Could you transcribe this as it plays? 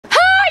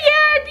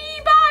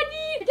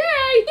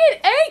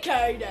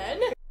Okay then.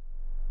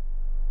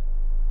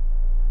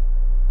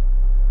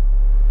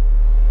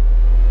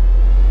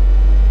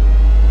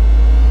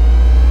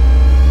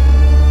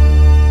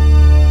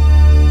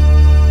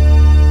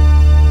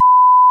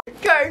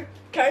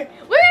 Okay.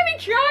 We're gonna be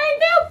trying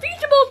now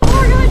feastables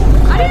for guys.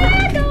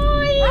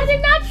 I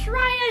did not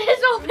try it. I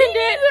just opened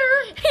it.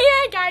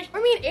 Yeah, guys. I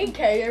mean, AK.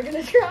 We're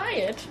gonna try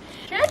it.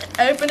 Let's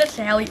open a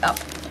Sally up.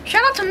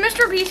 Shout out to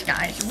Mrbeast,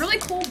 guys. Really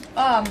cool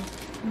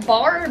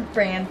bar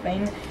brand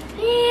thing.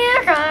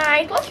 Yeah,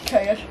 guys. Let's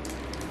try it.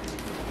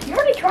 You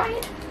already tried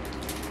it?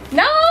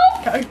 No.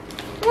 Okay.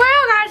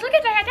 Wow, guys, look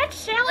at that. That's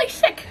Sally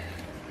sick.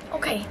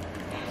 Okay.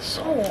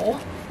 So,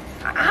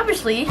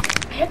 obviously,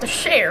 I have to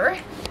share.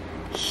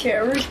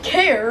 Share's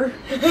care.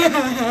 3,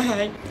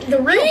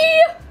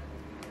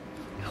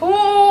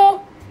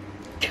 2,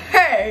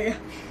 K.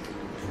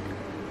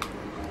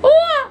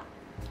 Oh!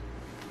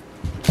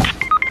 Tastes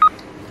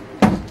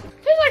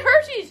like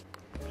Hershey's.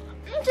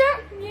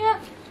 Yeah.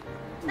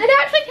 It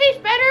actually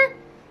tastes better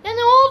than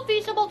the old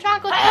feastable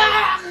chocolate.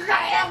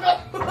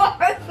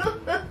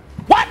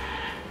 What?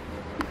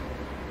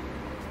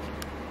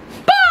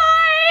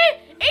 Bye!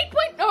 8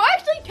 no,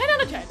 actually 10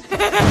 out of 10.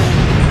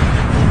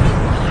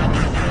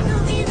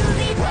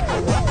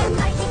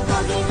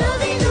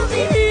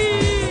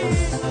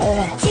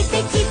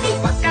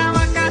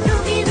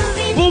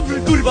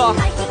 Kurwa!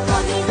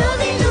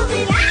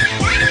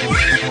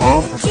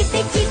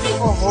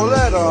 O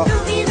cholera!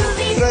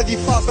 Freddy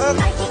Faber?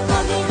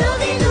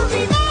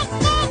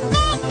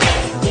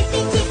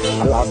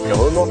 Allarga,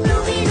 no?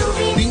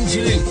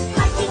 Pingili!